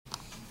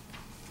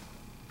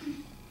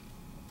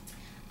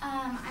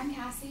I'm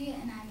Cassie,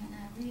 and I'm going to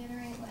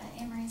reiterate what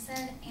Amory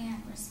said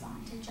and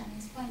respond to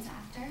Jenny's points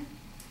after.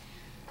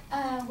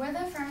 We're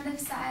the affirmative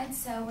side,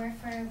 so we're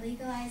for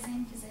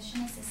legalizing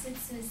physician-assisted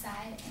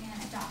suicide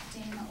and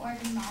adopting the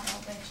Oregon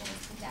model, which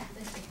is the Death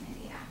with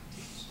Dignity Act.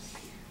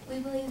 We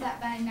believe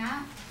that by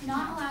not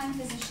allowing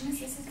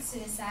physician-assisted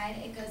suicide,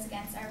 it goes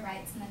against our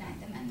rights in the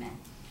Ninth Amendment.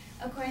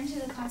 According to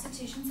the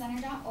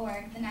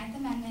ConstitutionCenter.org, the Ninth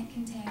Amendment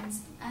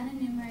contains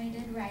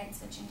unenumerated rights,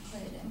 which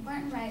include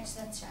important rights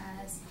such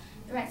as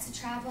the right to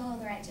travel,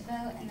 the right to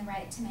vote, and the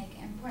right to make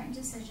important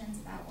decisions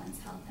about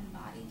one's health and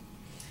body.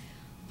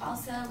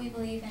 Also, we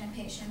believe in a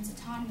patient's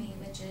autonomy,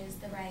 which is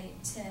the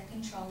right to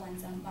control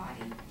one's own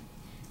body.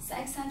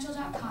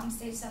 PsychCentral.com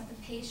states that the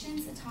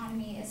patient's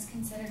autonomy is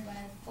considered one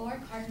of the 4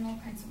 cardinal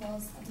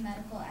principles of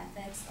medical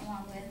ethics,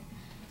 along with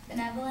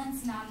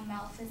benevolence,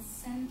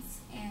 non-maleficence,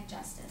 and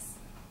justice.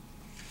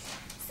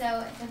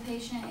 So if a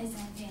patient is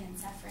in pain and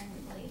suffering,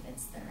 we believe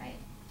it's the right,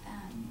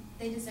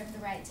 they deserve the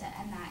right to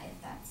end that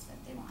if that's what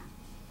they want.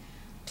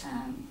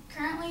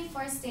 Currently,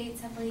 4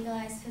 states have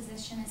legalized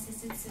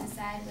physician-assisted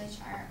suicide, which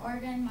are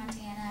Oregon,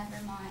 Montana,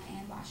 Vermont,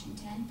 and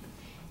Washington.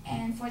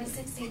 And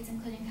 46 states,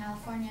 including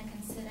California,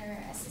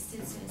 consider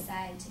assisted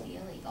suicide to be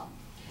illegal.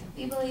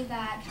 We believe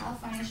that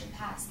California should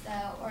pass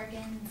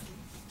Oregon's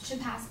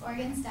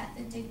Death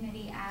with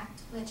Dignity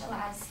Act, which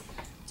allows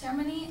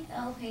terminally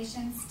ill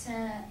patients to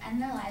end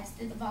their lives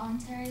through the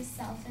voluntary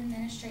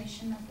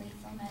self-administration of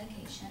lethal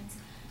medications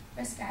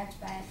prescribed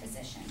by a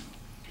physician.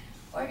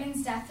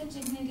 Oregon's Death with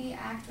Dignity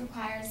Act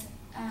requires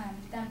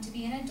them to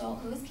be an adult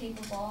who is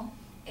capable,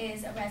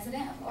 is a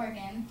resident of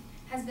Oregon,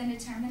 has been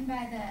determined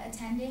by the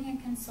attending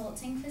and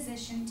consulting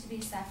physician to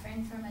be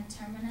suffering from a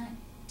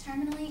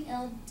terminally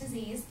ill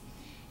disease,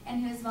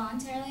 and who has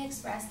voluntarily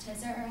expressed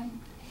his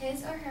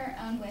or her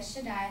own wish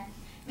to die,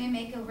 may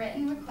make a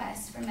written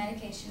request for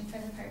medication for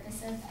the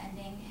purpose of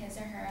ending his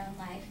or her own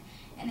life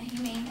in a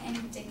humane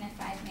and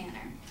dignified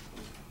manner.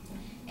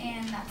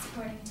 And that's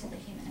according to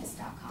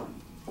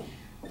thehumanist.com.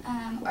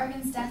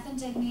 Oregon's Death and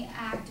Dignity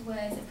Act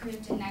was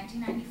approved in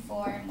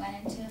 1994 and went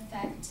into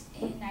effect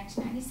in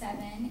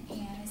 1997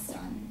 and is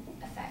still in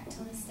effect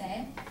till this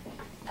day.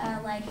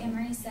 Like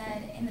Emery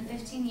said, in the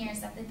 15 years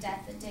that the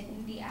Death with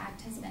Dignity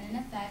Act has been in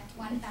effect,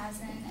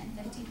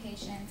 1,050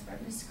 patients were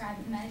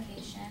prescribed the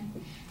medication,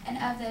 and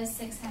of those,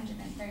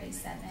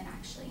 637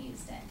 actually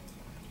used it.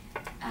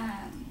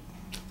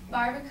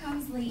 Barbara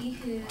Combs-Lee,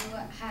 who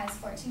has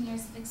 14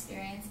 years of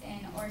experience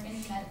in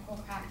Oregon medical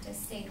practice,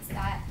 states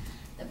that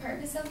the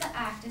purpose of the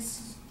act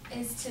is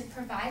to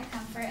provide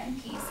comfort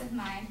and peace of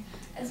mind,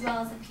 as well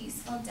as a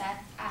peaceful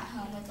death at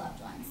home with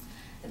loved ones.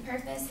 The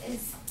purpose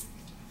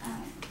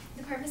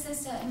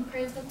is to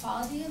improve the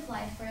quality of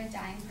life for a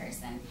dying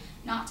person,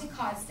 not to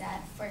cause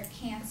death, for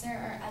cancer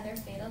or other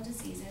fatal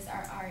diseases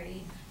are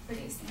already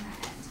producing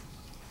that end.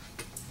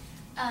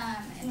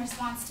 In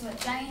response to what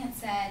Jenny had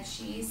said,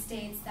 she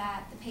states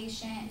that the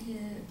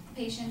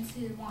patients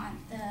who want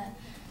the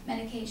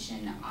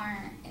medication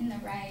aren't in the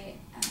right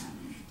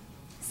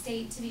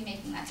state to be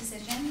making that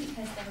decision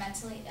because they're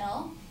mentally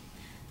ill.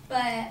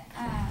 But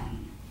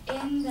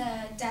in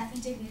the Death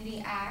and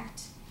Dignity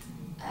Act,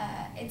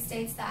 it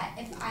states that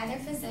if either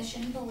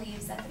physician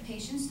believes that the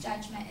patient's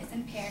judgment is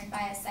impaired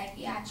by a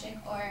psychiatric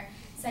or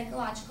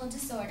psychological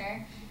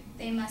disorder,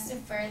 they must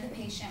refer the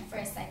patient for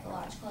a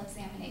psychological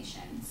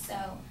examination.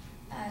 So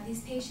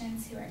these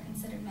patients who are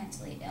considered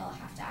mentally ill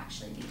have to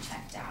actually be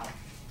checked out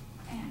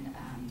and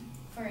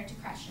for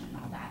depression and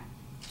all that.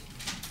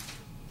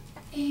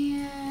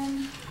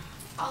 And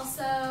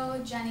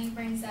also, Jenny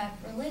brings up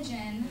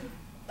religion,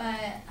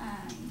 but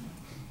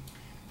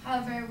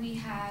however, we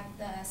have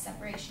the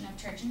separation of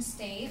church and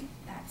state,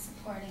 that's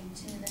according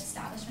to the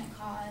Establishment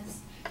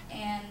Clause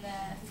and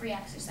the Free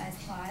Exercise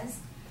Clause.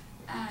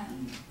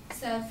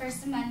 So the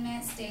First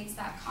Amendment states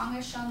that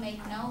Congress shall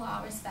make no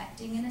law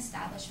respecting an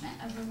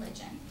establishment of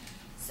religion.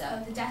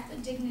 So the Death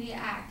with Dignity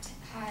Act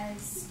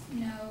has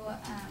no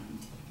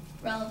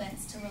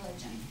relevance to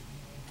religion.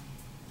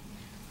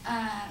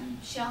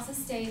 She also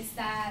states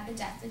that the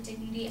Death with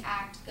Dignity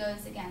Act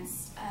goes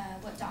against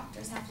what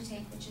doctors have to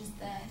take, which is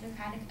the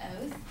Hippocratic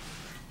Oath.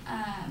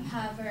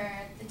 However,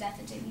 the Death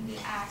with Dignity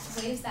Act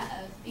waives that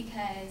oath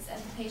because of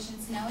the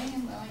patient's knowing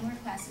and willing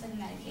request for the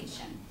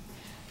medication.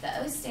 The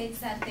oath states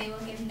that they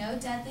will give no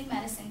deadly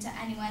medicine to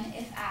anyone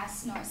if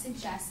asked, nor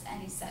suggest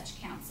any such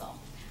counsel.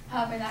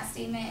 However, that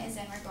statement is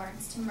in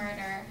regards to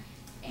murder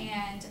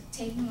and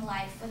taking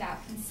life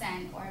without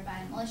consent or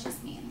by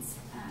malicious means.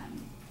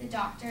 The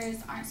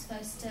doctors aren't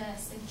supposed to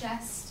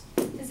suggest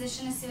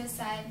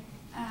physician-suicide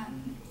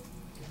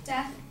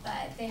death,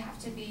 but they have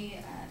to be,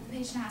 the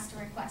patient has to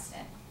request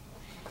it.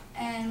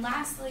 And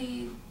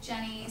lastly,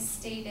 Jenny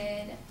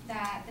stated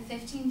that the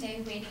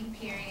 15-day waiting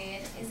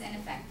period is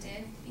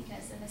ineffective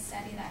because of a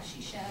study that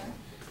she showed,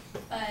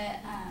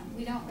 but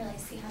we don't really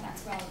see how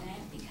that's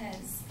relevant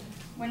because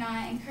we're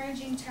not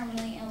encouraging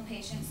terminally ill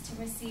patients to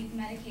receive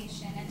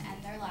medication and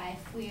end their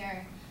life. We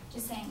are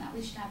just saying that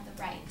we should have the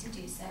right to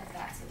do so if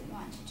that's what we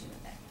want to do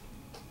with it.